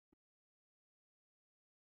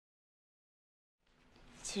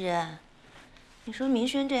其人，你说明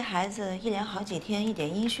轩这孩子一连好几天一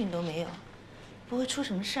点音讯都没有，不会出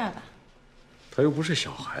什么事儿吧？他又不是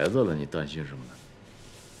小孩子了，你担心什么呢？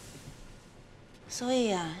所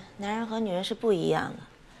以啊，男人和女人是不一样的。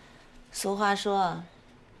俗话说，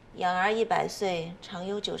养儿100岁，长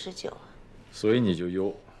忧99。所以你就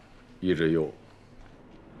忧，一直忧。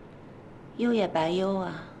忧也白忧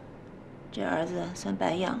啊，这儿子算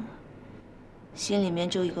白养了。心里面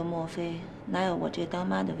就一个莫非，哪有我这当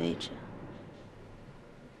妈的位置？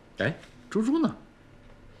哎，猪猪呢？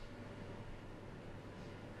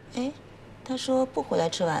哎，他说不回来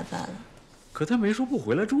吃晚饭了。可他没说不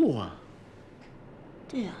回来住啊。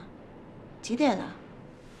对呀，几点了？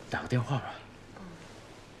打个电话吧。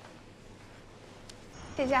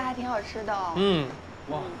这家还挺好吃的哦。嗯，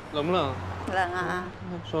哇，冷不冷？冷啊。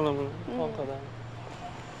说冷不冷？放口袋。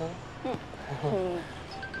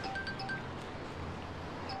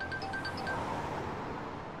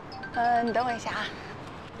你等我一下啊。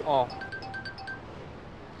哦。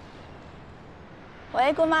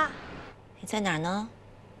喂，姑妈。你在哪儿呢？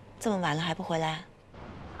这么晚了还不回来？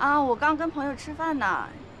啊，我刚跟朋友吃饭呢，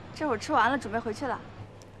这会儿吃完了，准备回去了。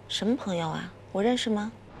什么朋友啊？我认识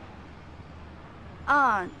吗？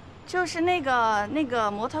啊，就是那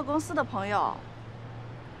个模特公司的朋友。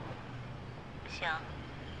行，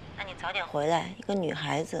那你早点回来。一个女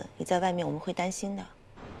孩子，你在外面我们会担心的。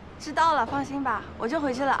知道了，放心吧，我就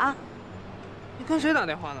回去了啊。你跟谁打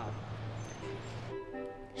电话呢？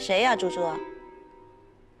谁呀，猪猪？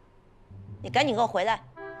你赶紧给我回来！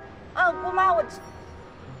啊，姑妈，我。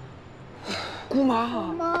姑妈。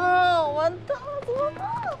姑妈，完蛋了，怎么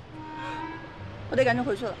办？我得赶紧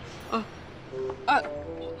回去了。啊，哎，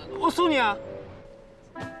我送你啊。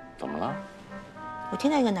怎么了？我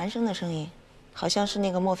听到一个男生的声音，好像是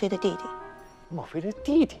那个莫非的弟弟。莫非这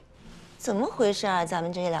弟弟？怎么回事啊？咱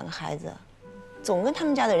们这2个孩子，总跟他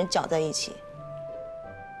们家的人搅在一起。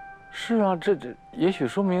是啊，这也许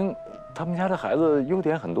说明他们家的孩子优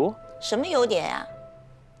点很多。什么优点呀？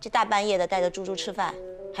这大半夜的带着猪猪吃饭，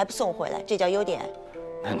还不送回来，这叫优点？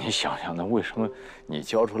那你想想，那为什么你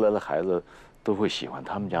教出来的孩子都会喜欢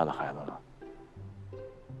他们家的孩子呢？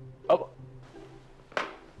啊不，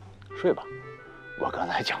睡吧，我刚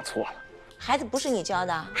才讲错了。孩子不是你教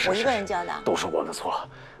的，我一个人教的。都是我的错，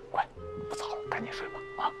快，不早了，赶紧睡吧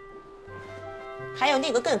啊！还有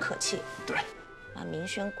那个更可气，对，把明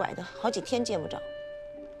轩拐得好几天见不着。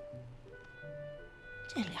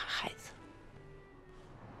这俩孩子。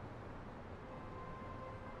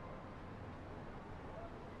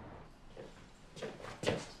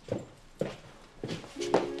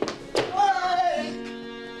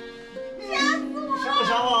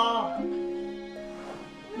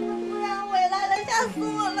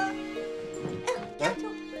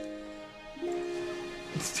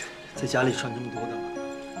在家里穿这么多干嘛？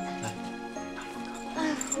来，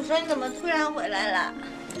哎，我说你怎么突然回来了？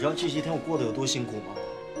你知道这些天我过得有多辛苦吗？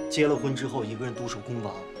结了婚之后，一个人独守空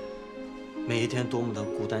房，每一天多么的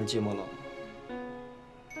孤单寂寞冷。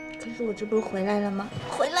可是我这不是回来了吗？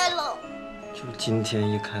回来了。就是今天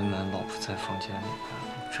一开门，老婆在房间里，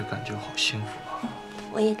这感觉好幸福啊！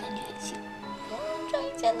我也感觉很幸福，终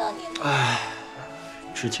于见到你了。哎，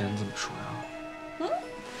之前怎么说呀？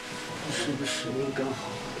是不是应该好好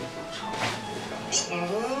的补偿？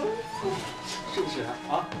是不是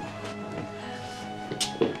啊？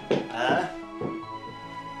哎，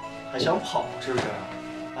还想跑是不是？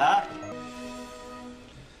哎。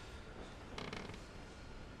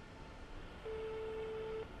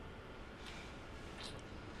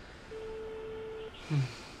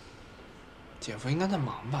姐夫应该在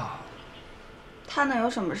忙吧？他能有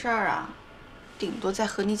什么事儿啊？顶多在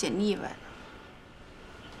和你姐腻歪呢。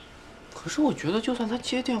可是我觉得，就算他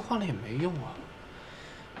接电话了也没用啊。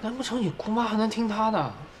难不成你姑妈还能听他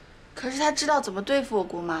的？可是他知道怎么对付我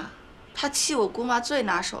姑妈，他气我姑妈最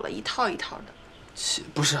拿手了，一套一套的。气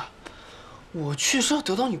不是，我去是要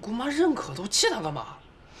得到你姑妈认可的，我气他干嘛？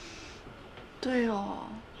对哦，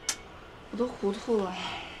我都糊涂了。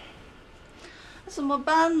怎么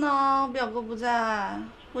办呢？表哥不在，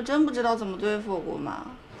我真不知道怎么对付我姑妈。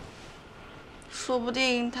说不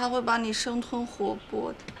定他会把你生吞活剥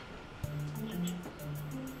的。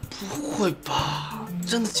不会吧？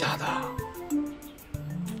真的假的？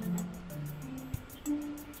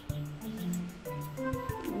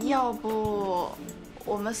要不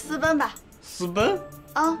我们私奔吧？私奔？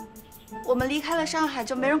啊，我们离开了上海，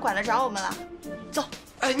就没人管得着我们了。走。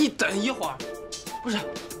哎，你等一会儿，不是，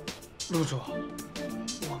露珠，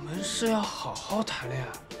我们是要好好谈恋爱，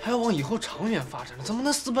还要往以后长远发展的，怎么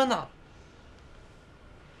能私奔呢？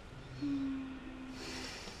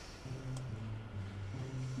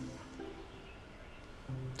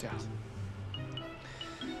这样，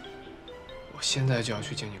我现在就要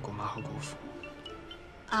去见你姑妈和姑父。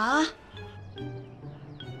啊？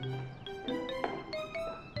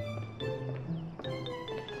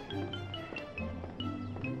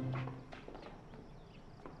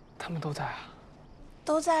他们都在啊？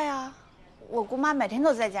都在啊，我姑妈每天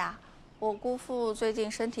都在家。我姑父最近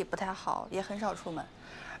身体不太好，也很少出门。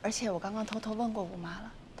而且我刚刚偷偷问过姑妈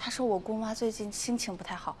了，她说我姑妈最近心情不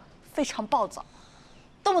太好，非常暴躁，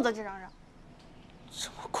动不动就嚷嚷。这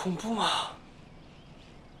么恐怖吗？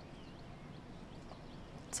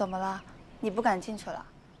怎么了？你不敢进去了？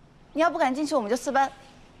你要不敢进去，我们就私奔。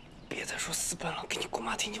别再说私奔了，给你姑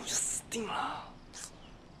妈听见我就死定了。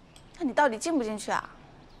那你到底进不进去啊？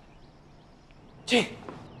进。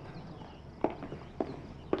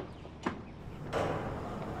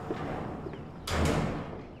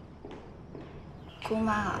姑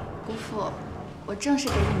妈、姑父，我正式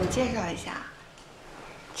给你们介绍一下，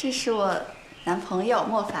这是我男朋友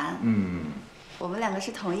莫凡。我们两个是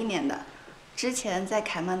同一年的，之前在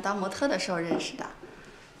凯曼当模特的时候认识的。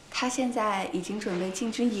他现在已经准备进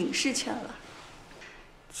军影视圈了。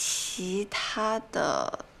其他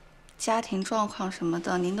的家庭状况什么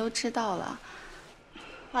的，您都知道了。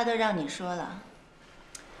话都让你说了，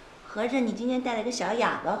合着你今天带了个小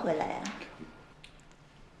哑巴回来呀？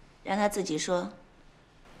让他自己说。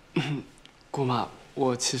姑妈，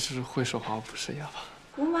我其实会说话，我不是哑巴。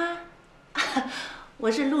姑妈，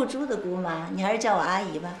我是露珠的姑妈，你还是叫我阿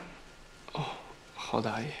姨吧。哦，好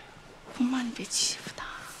的，阿姨。姑妈，你别欺负他，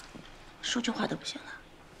说句话都不行了。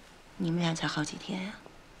你们俩才好几天呀，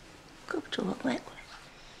胳膊肘个乖乖。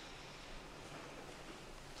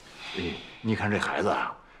哎，你看这孩子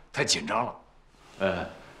啊，太紧张了。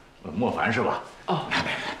莫凡是吧？哦，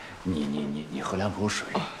来，你喝两口水。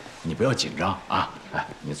你不要紧张啊！哎，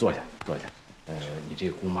你坐下，坐下。你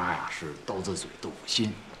这姑妈呀是刀子嘴豆腐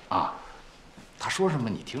心啊，她说什么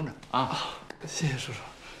你听着啊。谢谢叔叔。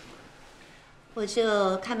我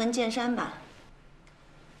就开门见山吧。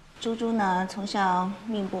猪猪呢，从小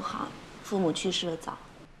命不好，父母去世的早。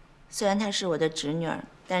虽然她是我的侄女儿，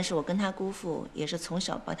但是我跟她姑父也是从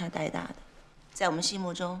小把她带大的，在我们心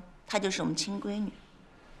目中，她就是我们亲闺女。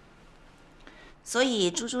所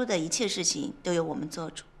以猪猪的一切事情都由我们做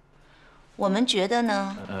主。我们觉得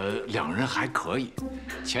呢，两人还可以，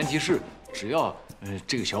前提是只要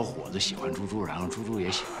这个小伙子喜欢猪猪，然后猪猪也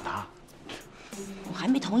喜欢他。我还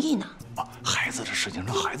没同意呢。啊，孩子的事情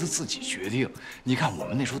让孩子自己决定。你看我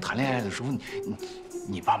们那时候谈恋爱的时候，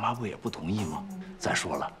你爸妈不也不同意吗？再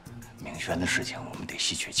说了，明轩的事情我们得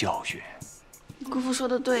吸取教训。姑父说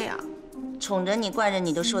的对呀，宠着你惯着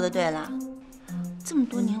你都说的对了。这么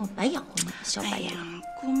多年我白养活你，小白羊。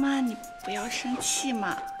姑妈你不要生气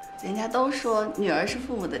嘛。人家都说女儿是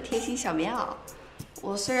父母的贴心小棉袄，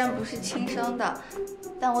我虽然不是亲生的，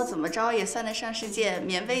但我怎么着也算得上是件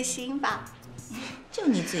棉背心吧。就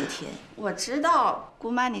你嘴甜。我知道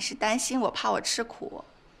姑妈你是担心我怕我吃苦，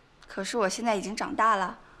可是我现在已经长大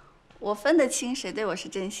了，我分得清谁对我是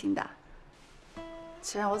真心的。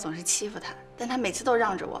虽然我总是欺负他，但他每次都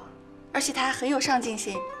让着我，而且他还很有上进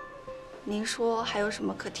心。您说还有什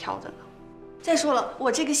么可挑的呢？再说了，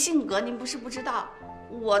我这个性格您不是不知道。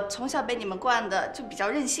我从小被你们惯的就比较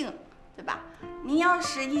任性，对吧？您要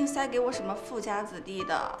是硬塞给我什么富家子弟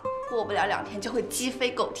的，过不了2天就会鸡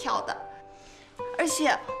飞狗跳的。而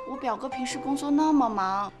且我表哥平时工作那么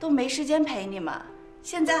忙，都没时间陪你们。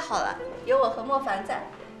现在好了，有我和莫凡在，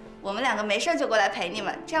我们2个没事就过来陪你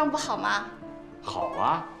们，这样不好吗？好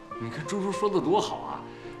啊，你看猪猪说的多好啊，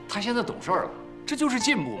他现在懂事了，这就是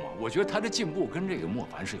进步嘛。我觉得他的进步跟这个莫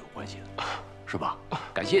凡是有关系的，是吧？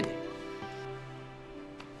感谢你。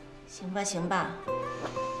行吧，行吧，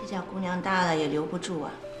这小姑娘大了也留不住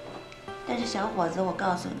啊。但是小伙子，我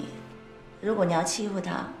告诉你，如果你要欺负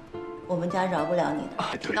她，我们家饶不了你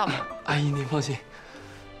的。听到没？阿姨您放心，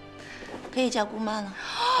可以叫姑妈了。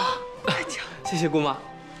谢谢姑妈，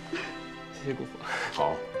谢谢姑父。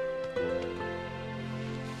好。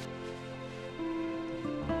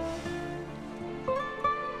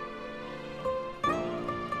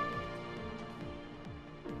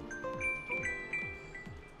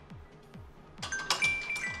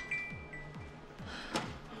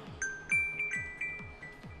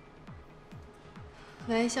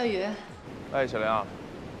喂，小雨。哎，小梁，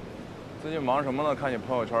最近忙什么呢？看你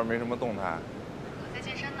朋友圈没什么动态。我在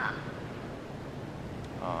健身呢。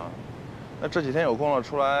啊，那这几天有空了，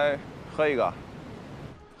出来喝一个。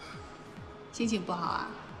心情不好啊？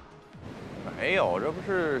没有，这不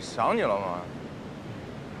是想你了吗？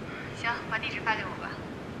行，把地址发给我吧。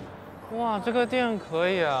哇，这个店可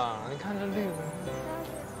以啊！你看这绿的。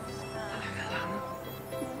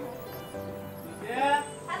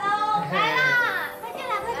Hello。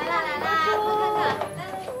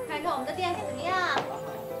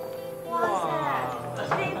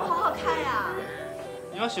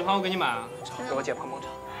喜欢我给你买啊，给我姐捧捧场。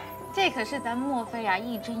这可是咱莫非啊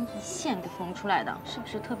一针一线给缝出来的，是不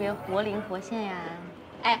是特别活灵活现呀？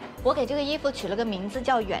哎，我给这个衣服取了个名字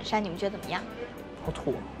叫远山，你们觉得怎么样？好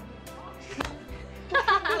土。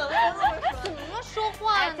怎么说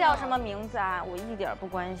话呢？叫什么名字啊？我一点不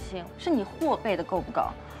关心，是你货备的够不够？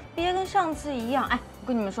别跟上次一样。哎，我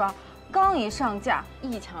跟你们说，刚一上架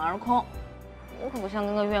一抢而空，我可不像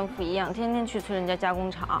跟个怨妇一样，天天去催人家加工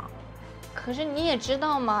厂。可是你也知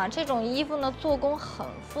道嘛，这种衣服呢做工很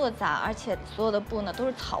复杂，而且所有的布呢都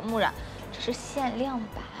是草木染，这是限量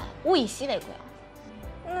版，物以稀为贵啊。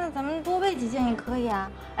那咱们多备几件也可以啊。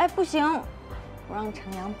哎，不行，我让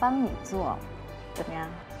程阳帮你做，怎么样？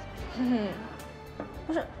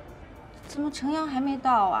不是，怎么程阳还没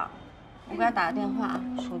到啊？我给他打个电话啊。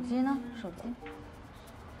手机呢？手机。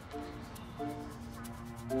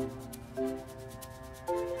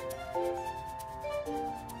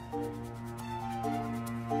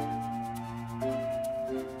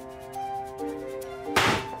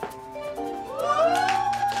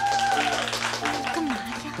干嘛呀？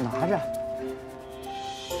拿着。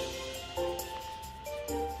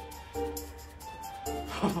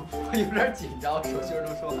我有点紧张，手心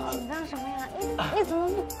都说麻了。紧张什么呀？你怎么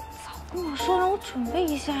不早跟我说，让我准备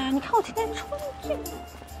一下呀？你看我天天穿这个。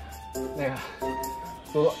那个，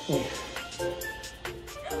多多，你，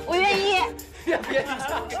我愿意。别，我愿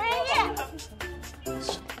意。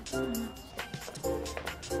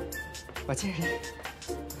我建议，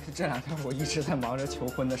这2天我一直在忙着求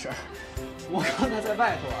婚的事儿。我刚才在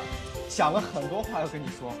外头啊，想了很多话要跟你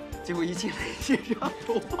说，结果一进来身上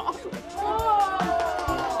都忘了。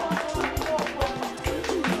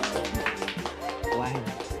我爱你。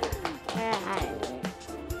我也爱你。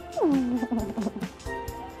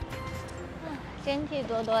真替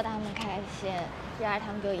多多他们开心，这样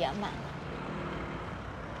他们就圆满了。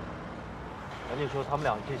赶紧说，他们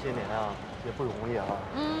俩这些年啊也不容易啊。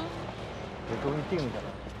也终于定下来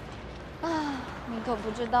了。啊，你可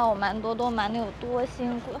不知道我瞒多多瞒的有多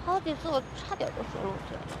辛苦，好几次我差点就说漏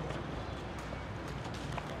嘴了。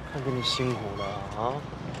看给你辛苦的啊！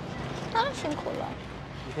当然辛苦了。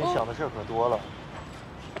一天想的事儿可多了。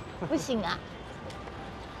不行啊。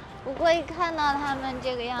不过一看到他们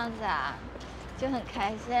这个样子啊，就很开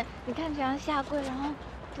心。你看这样下跪，然后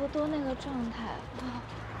多多那个状态啊，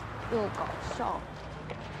又搞笑，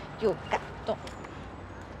又感动。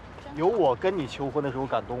有我跟你求婚的时候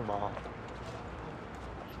感动吗？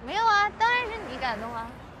没有啊，当然是你感动啊，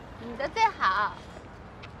你的最好。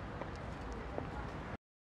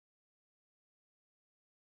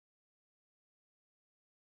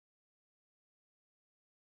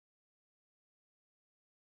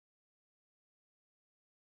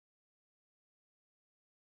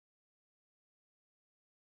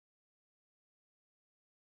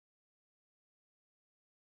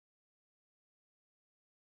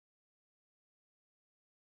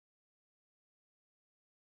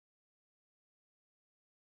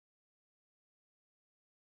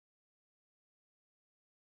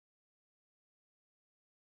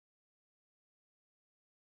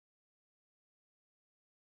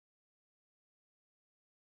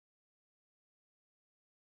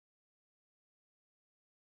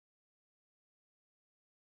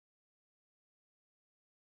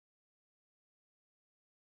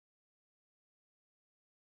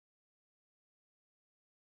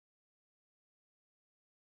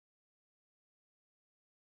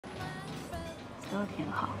都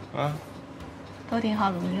挺好啊，都挺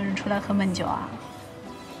好，怎么一个人出来喝闷酒啊？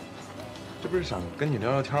这不是想跟你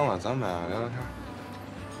聊聊天吗？咱们俩聊聊天。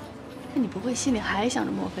那你不会心里还想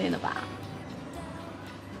着莫非呢吧？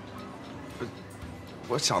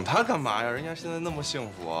我想他干嘛呀？人家现在那么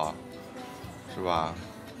幸福，是吧？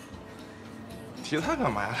提他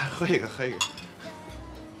干嘛呀？来喝一个，喝一个。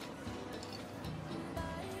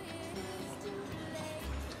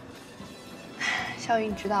小雨，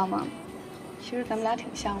你知道吗？其实咱们俩挺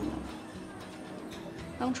像的。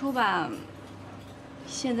当初吧，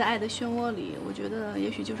陷在爱的漩涡里，我觉得也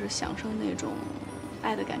许就是享受那种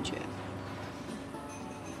爱的感觉。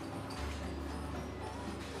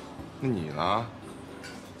那你呢？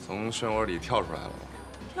从漩涡里跳出来了吗？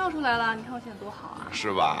跳出来了，你看我现在多好啊！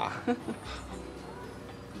是吧？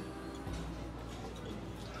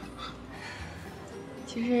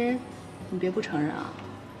其实，你别不承认啊。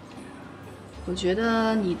我觉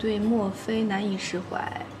得你对莫非难以释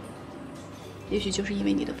怀，也许就是因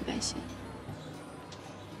为你的不甘心。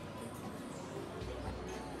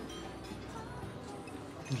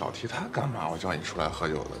你老提他干嘛？我叫你出来喝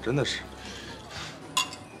酒的，真的是。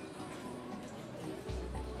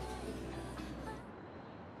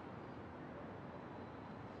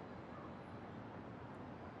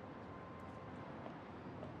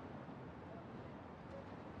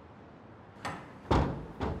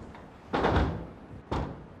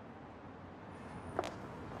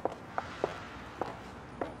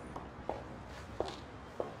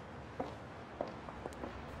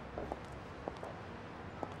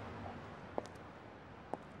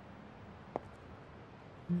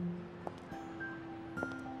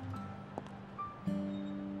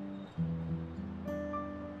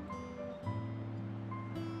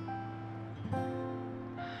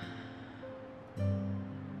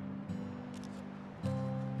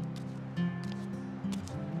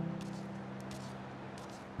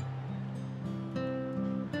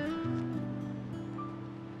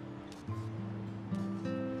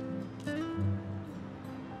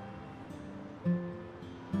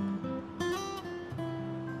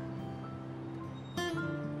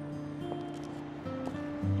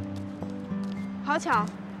好巧，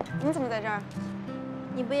你怎么在这儿？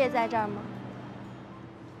你不也在这儿吗？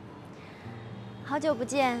好久不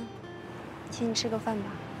见，请你吃个饭吧。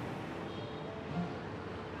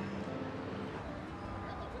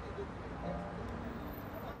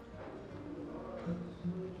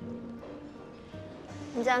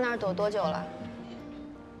你在那儿躲多久了？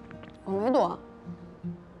我没躲，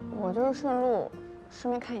我就是顺路，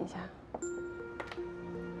顺便看一下。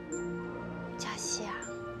佳熙啊，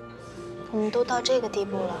我们都到这个地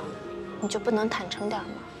步了，你就不能坦诚点吗？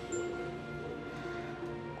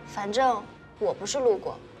反正我不是路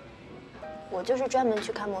过，我就是专门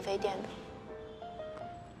去看墨菲店的。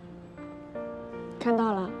看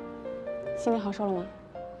到了，心里好受了吗？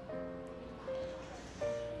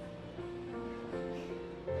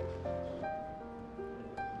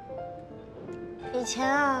以前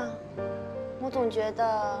啊，我总觉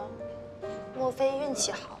得莫非运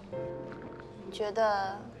气好，觉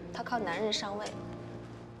得他靠男人上位。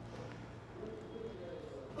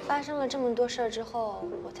发生了这么多事儿之后，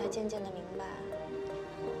我才渐渐的明白，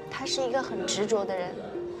他是一个很执着的人。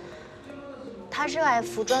他热爱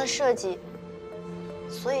服装设计，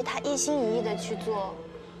所以他一心一意的去做，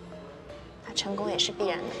他成功也是必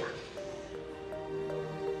然的吧。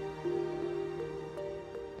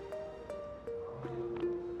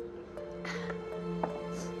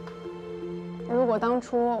如果当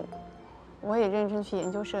初我也认真去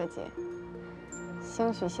研究设计，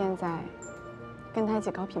兴许现在跟他一起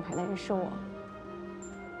搞品牌的人是我，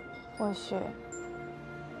或许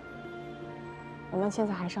我们现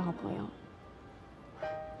在还是好朋友。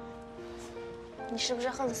你是不是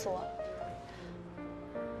恨死我？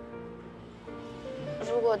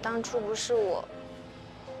如果当初不是我，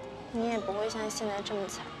你也不会像现在这么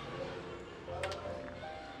惨。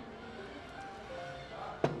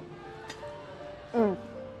嗯，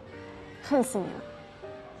恨死你了。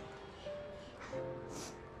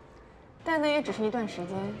但那也只是一段时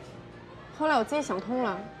间，后来我自己想通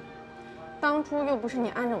了，当初又不是你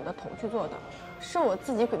按着我的头去做的，是我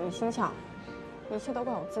自己鬼迷心窍，一切都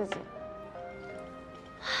怪我自己。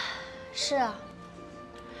是啊，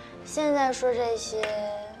现在说这些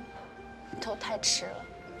都太迟了。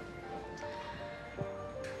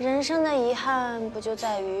人生的遗憾不就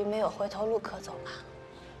在于没有回头路可走吗？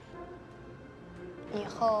以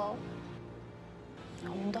后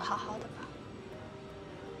我们都好好的吧。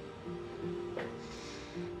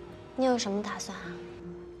你有什么打算啊？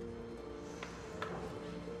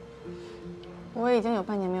我已经有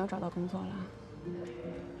半年没有找到工作了，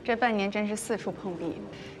这半年真是四处碰壁。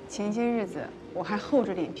前些日子我还厚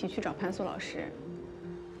着脸皮去找潘素老师，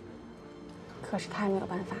可是他还没有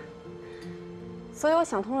办法。所以我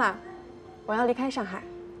想通了，我要离开上海，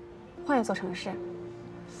换一座城市，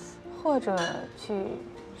或者去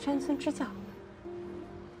山村支教。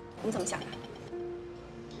你怎么想？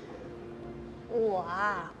我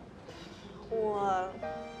啊，我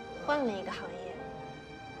换了一个行业，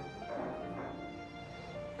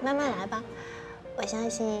慢慢来吧，我相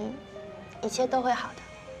信一切都会好的，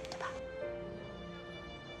对吧？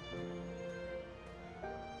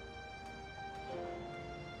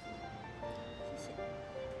谢谢。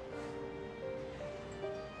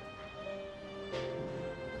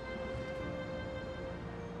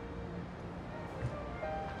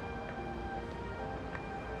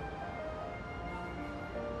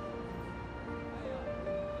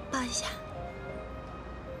抱一下。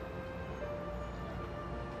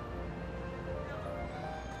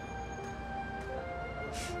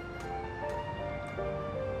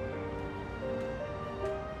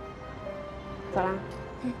走啦。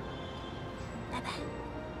嗯，拜拜。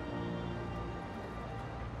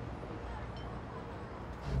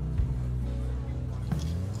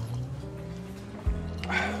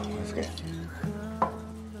Let's get.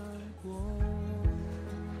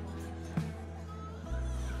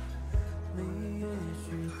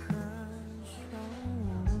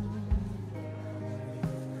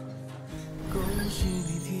 恭喜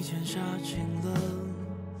你提前杀青了，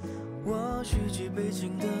我续集背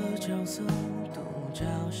景的角色，独角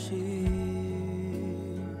戏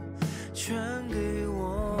全给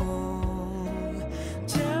我。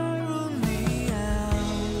假如你要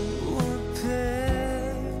我陪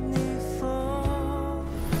你疯，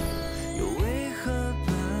又为何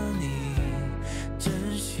把你真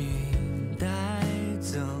心带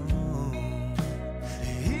走？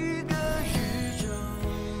一个宇宙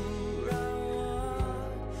让我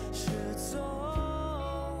失踪，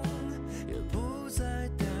也不再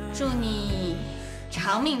打扰。祝你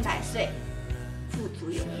长命百岁，富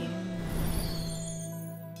足有余。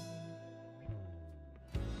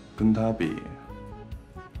跟他比，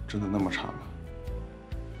真的那么差吗？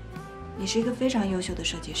你是一个非常优秀的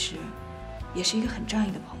设计师，也是一个很仗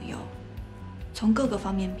义的朋友，从各个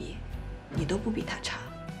方面比，你都不比他差。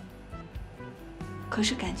可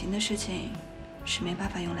是感情的事情是没办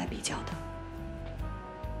法用来比较的。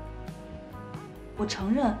我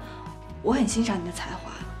承认，我很欣赏你的才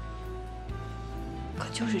华，可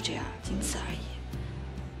就是这样，仅此而已。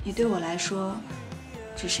你对我来说，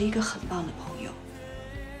只是一个很棒的朋友。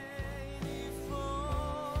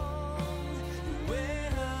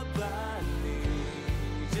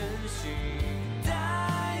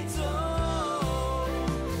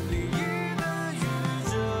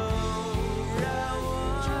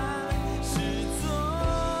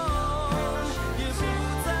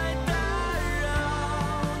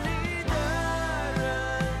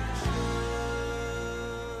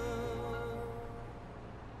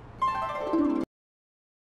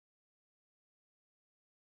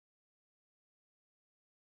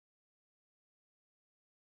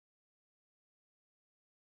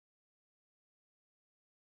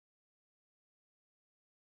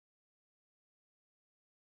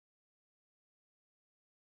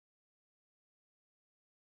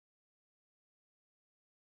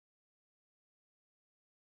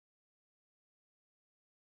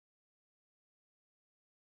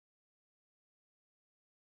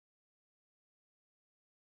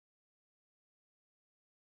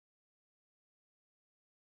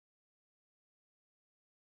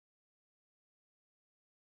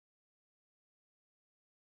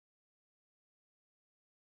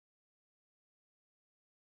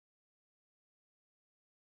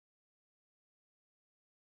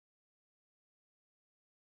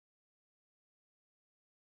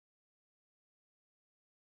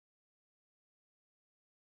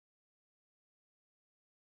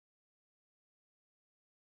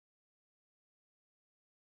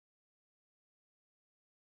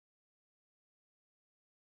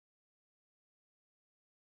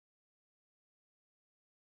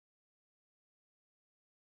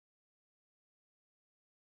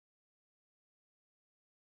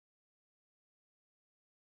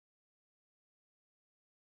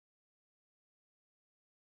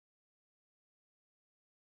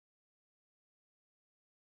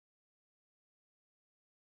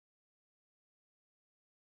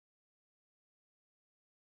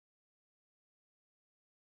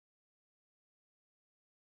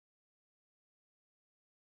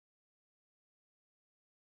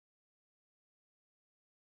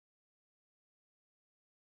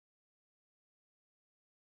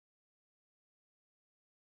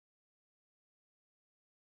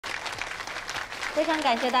非常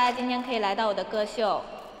感谢大家今天可以来到我的歌秀，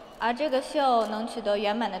而这个秀能取得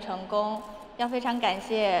圆满的成功，要非常感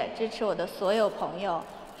谢支持我的所有朋友，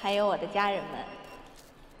还有我的家人们。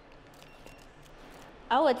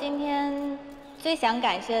而我今天最想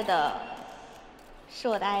感谢的是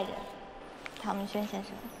我的爱人唐明轩先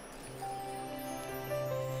生。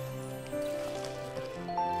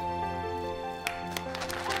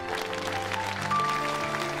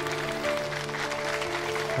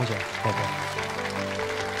红姐，宝贝。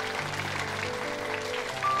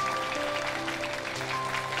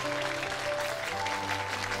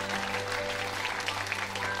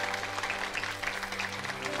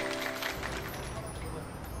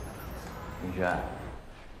明轩，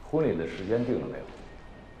婚礼的时间定了没有？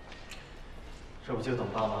这不就等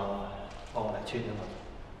爸妈帮我来确定了？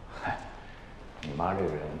嗨，你妈这个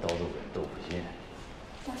人刀子嘴豆腐心。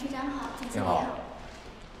董事长好，总经理你好。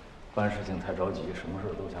办事情太着急，什么事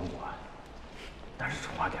都想管。但是出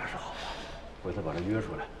发点是好的，回头把他约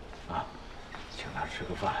出来，啊，请他吃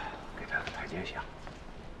个饭，给他个台阶下。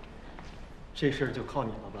这事儿就靠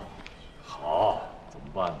你了吧？好，怎么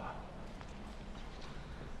办呢？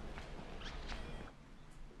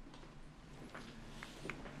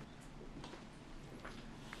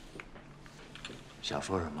想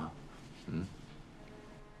说什么？嗯？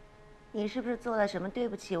你是不是做了什么对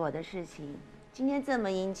不起我的事情？今天这么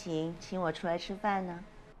殷勤，请我出来吃饭呢？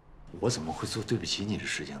我怎么会做对不起你的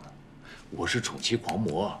事情呢？我是宠妻狂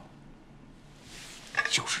魔，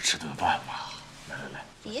就是吃顿饭嘛。来来来，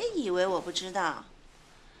别以为我不知道。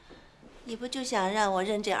你不就想让我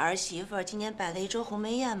认这儿媳妇儿？今天摆了一桌鸿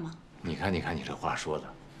门宴吗？你看，你这话说的，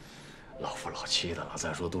老夫老妻的了。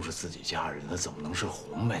再说都是自己家人，那怎么能是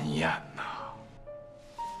鸿门宴呢？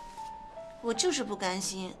我就是不甘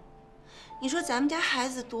心。你说咱们家孩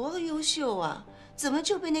子多优秀啊，怎么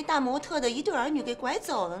就被那大模特的一对儿女给拐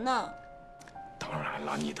走了呢？当然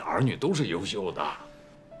了，你的儿女都是优秀的，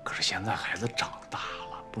可是现在孩子长大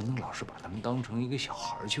了，不能老是把他们当成一个小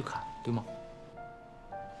孩去看，对吗？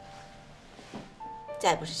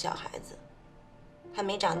再不是小孩子，还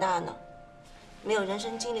没长大呢。没有人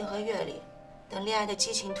生经历和阅历，等恋爱的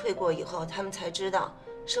激情退过以后，他们才知道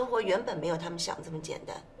生活原本没有他们想这么简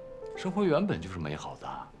单。生活原本就是美好的，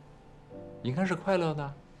应该是快乐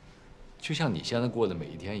的，就像你现在过的每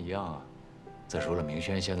一天一样啊。再说了，明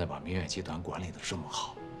轩现在把明远集团管理的这么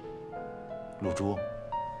好，露珠，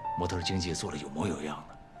模特经济做得有模有样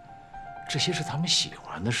的，这些是他们喜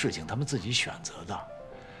欢的事情，他们自己选择的，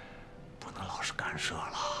不能老是干涉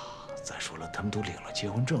了。再说了，他们都领了结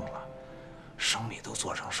婚证了，生米都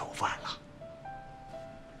做成熟饭了。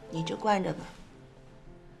你就惯着吧。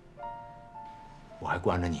我还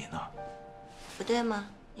惯着你呢。不对吗？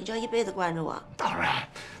你就要一辈子惯着我？当然，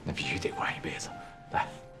那必须得惯一辈子。来，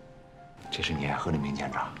这是你爱喝的名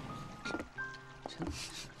鉴茶。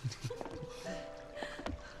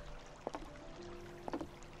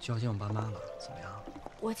就要见我爸妈了，怎么样？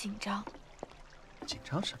我紧张。紧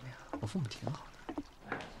张什么呀？我父母挺好的。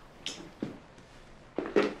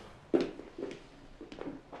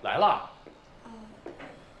来了。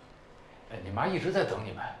哎，你妈一直在等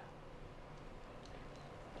你们。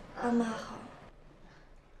阿妈好。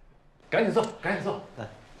赶紧坐，赶紧坐。来。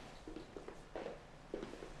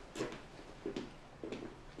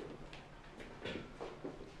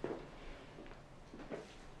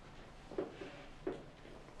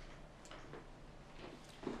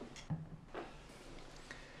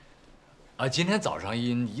啊，今天早上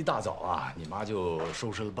一大早啊，你妈就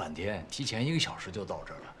收拾了半天，提前1个小时就到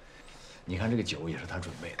这儿了。你看这个酒也是她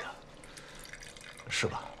准备的，是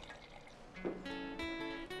吧？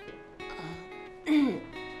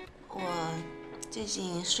我最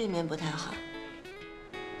近睡眠不太好。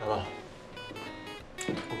来了，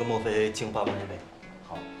我跟莫非敬爸妈一杯。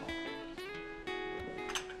好。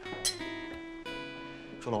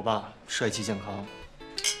祝老爸帅气健康，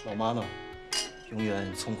老妈呢，永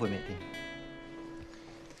远聪慧美丽。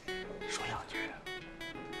说2句。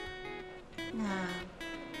那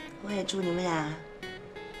我也祝你们俩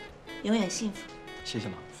永远幸福。谢谢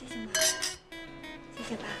妈。谢谢妈。谢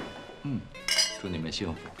谢爸。祝你们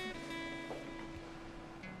幸福。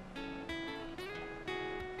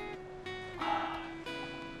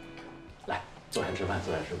来，坐下吃饭，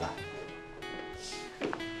坐下吃饭。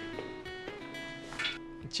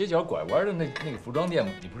街角拐弯的那个服装店，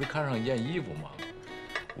你不是看上一件衣服吗？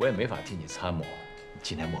我也没法替你参谋。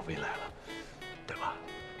今天莫非来了，对吧？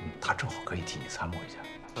他正好可以替你参谋一下。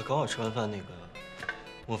刚好吃完饭，那个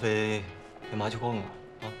莫非陪妈去逛了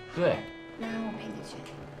啊？对。妈，我陪你去。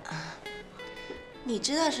你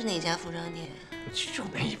知道是哪家服装店？就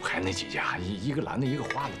那一排那几家，一个蓝的，一个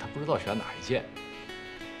花的，他不知道选哪一件。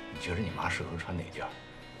你觉得你妈适合穿哪件？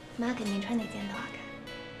妈肯定穿哪件都好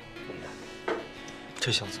看。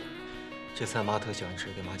这小子，这菜妈特喜欢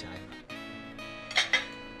吃，给妈夹一个。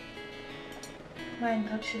妈，你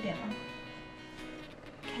多吃点啊。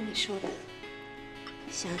看你说的，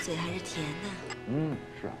小嘴还是甜的。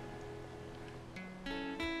是。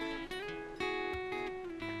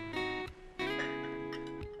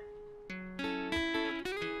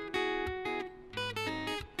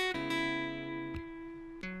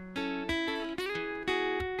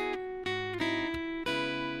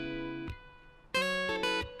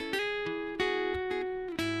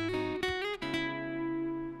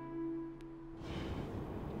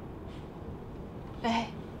哎，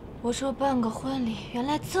我说办个婚礼原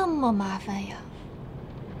来这么麻烦呀！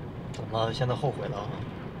怎么了？现在后悔了？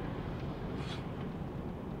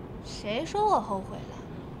谁说我后悔了？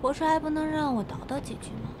我说还不能让我叨叨几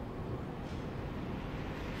句吗？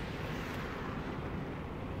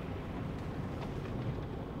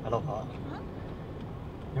哎，老婆，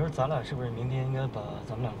你说咱俩是不是明天应该把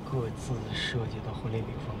咱们俩各自设计的婚礼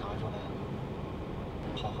礼服拿出来，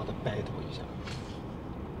好好的 battle 一下？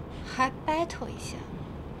还 battle 一下？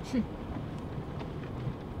哼！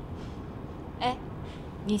哎，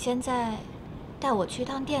你现在带我去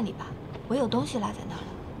趟店里吧，我有东西落在那儿了。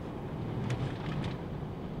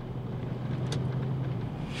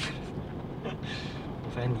我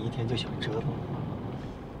发现你一天就喜欢折腾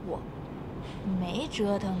我没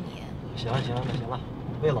折腾你。行了行了，那行了，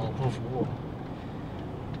为老婆服务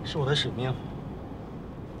是我的使命。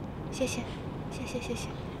谢谢，谢谢，谢谢。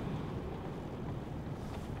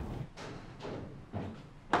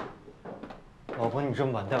老婆，你这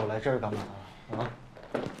么晚带我来这儿干嘛啊？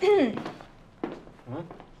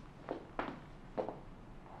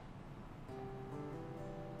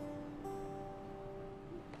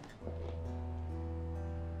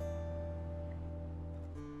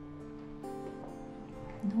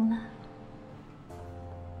懂了。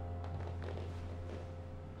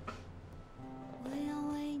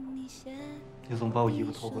你怎么把我衣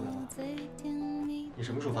服偷回来了？你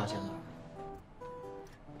什么时候发现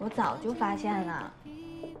的？我早就发现了。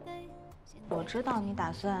我知道你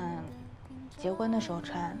打算结婚的时候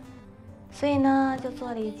穿，所以呢，就做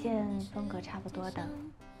了一件风格差不多的。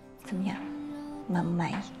怎么样，满不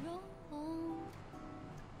满意？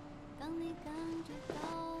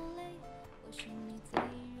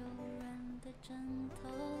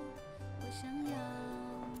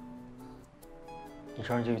你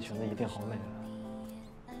穿上这个裙子一定好美啊！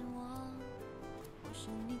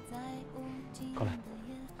过来。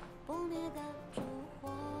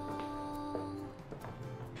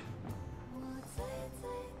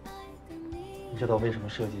你知道为什么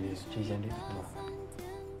设计这件礼服吗？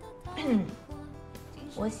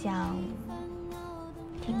我想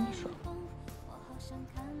听你说。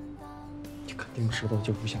你肯定知道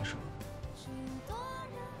就不想说。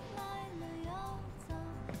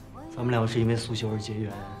咱们两个是因为速修而结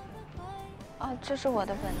缘。哦，这是我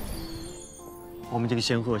的本子。我们这个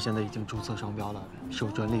仙鹤现在已经注册商标了，是有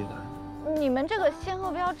专利的。你们这个仙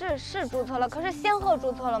鹤标志是注册了，可是仙鹤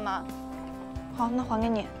注册了吗？好，那还给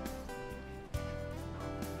你。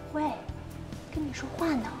喂，跟你说话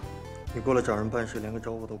呢。你过来找人办事，连个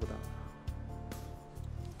招呼都不打，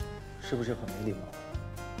是不是很没礼貌？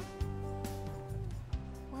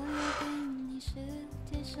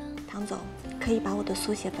唐总，可以把我的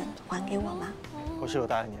速写本还给我吗？我是有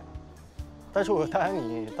答应你，但是我答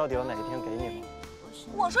应你，到底要哪一天给你吗？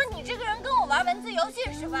我说你这个人跟我玩文字游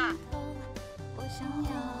戏是吧？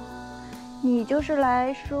你就是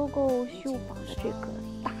来收购秀宝的这个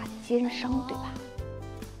大奸商，对吧？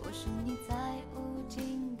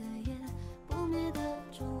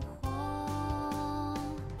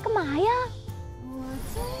干嘛呀？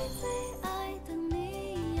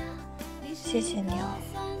谢谢你哦，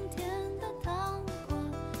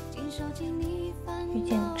遇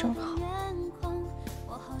见你正好。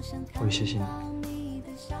我也谢谢你，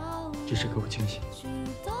这是给我惊喜。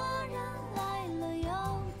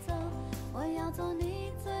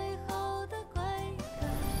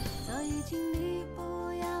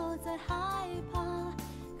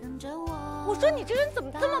我说你这人怎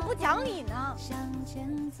么这么不讲理呢？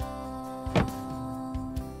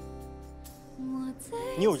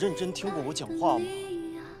你有认真听过我讲话吗？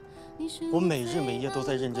我每日每夜都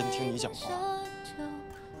在认真听你讲话，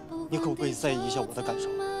你可不可以在意一下我的感受？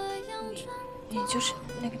你就是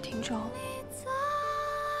那个听众。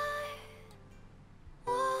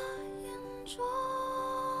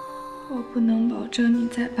我不能保证你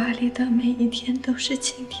在巴黎的每一天都是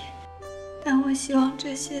晴天，但我希望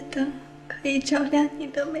这些灯可以照亮你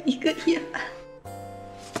的每一个夜晚。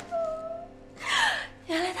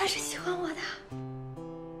原来他是喜欢我的。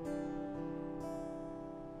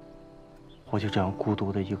我就这样孤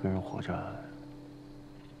独的一个人活着，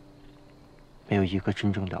没有一个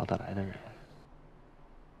真正聊得来的人。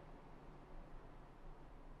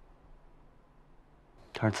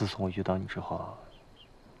但是自从我遇到你之后，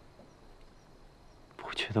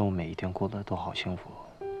我觉得我每一天过得都好幸福，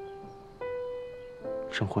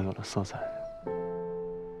生活有了色彩。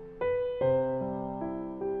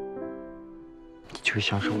你就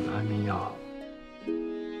像是我的安眠药，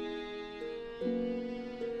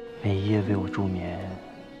每一夜为我助眠，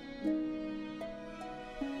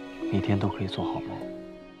每天都可以做好梦。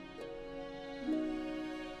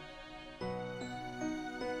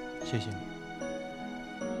谢谢你。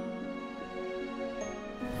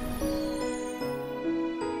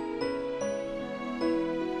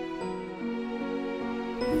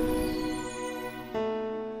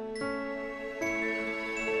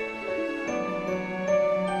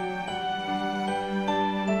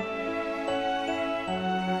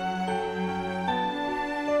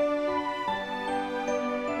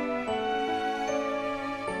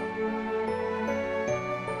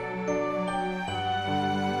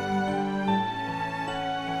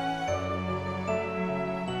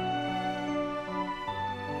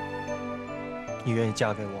你愿意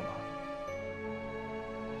嫁给我吗？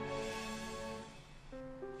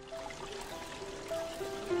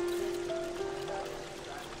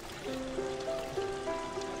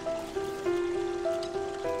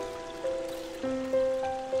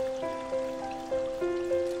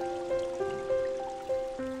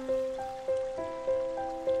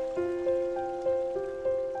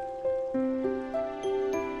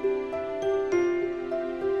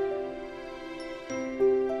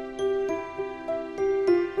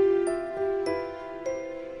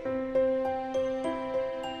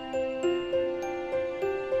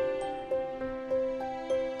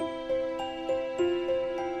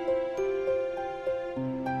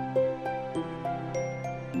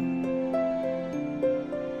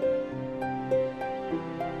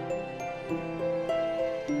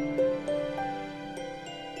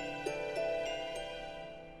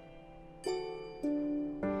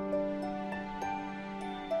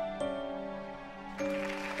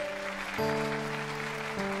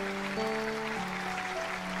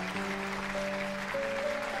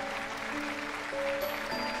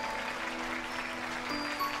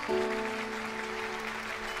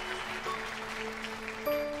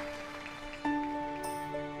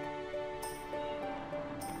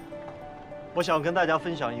我想跟大家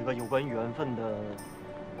分享一个有关缘分的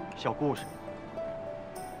小故事。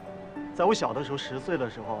在我小的时候，10岁的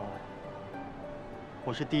时候啊，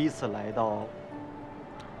我是第一次来到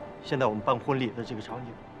现在我们办婚礼的这个场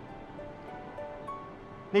景。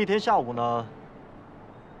那天下午呢，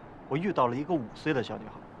我遇到了一个5岁的小女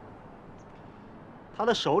孩，她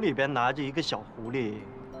的手里边拿着一个小狐狸，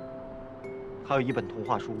还有一本童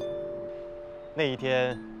话书。那一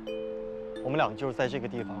天，我们俩就是在这个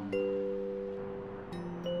地方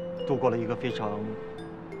度过了一个非常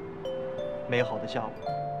美好的下午。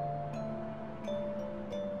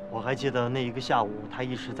我还记得那一个下午，她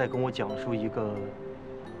一直在跟我讲述一个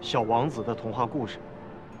小王子的童话故事。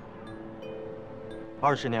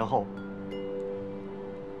20年后，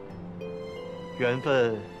缘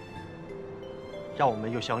分让我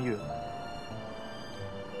们又相遇了。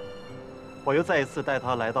我又再一次带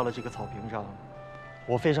她来到了这个草坪上，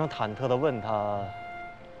我非常忐忑地问她：“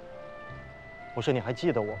我说你还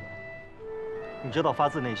记得我吗？”你知道，发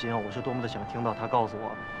自内心啊，我是多么的想听到她告诉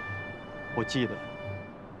我，我记得。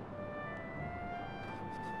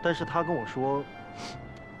但是她跟我说，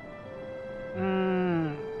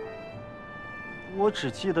我只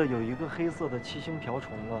记得有一个黑色的7星瓢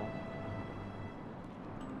虫了。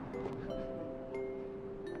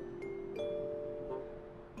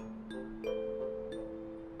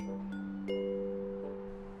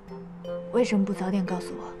为什么不早点告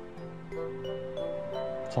诉我？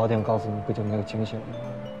早点告诉你，不就没有惊喜了吗？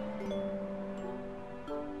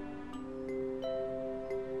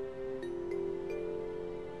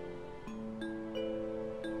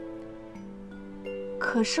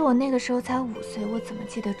可是我那个时候才5岁，我怎么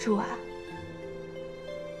记得住啊？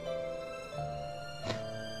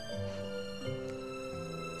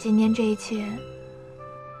今天这一切，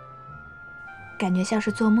感觉像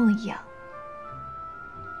是做梦一样。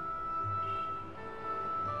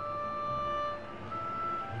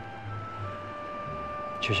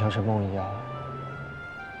就像是梦一样。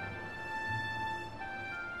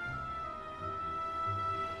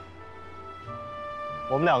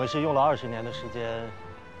我们两个是用了20年的时间，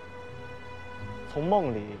从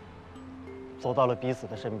梦里走到了彼此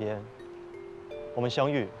的身边。我们相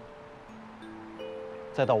遇，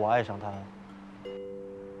再到我爱上他，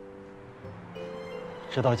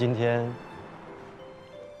直到今天，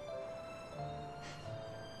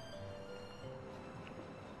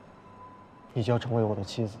你就要成为我的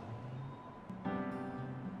妻子。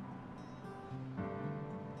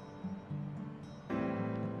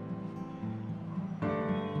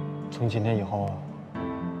从今天以后，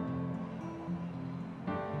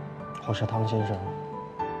我是汤先生，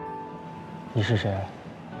你是谁？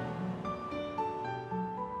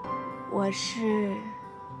我是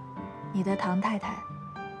你的唐太太。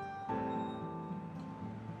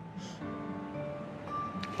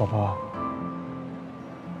老婆，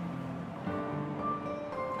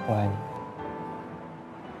我爱你。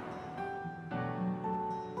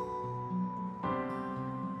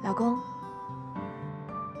老公，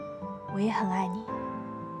我也很爱你。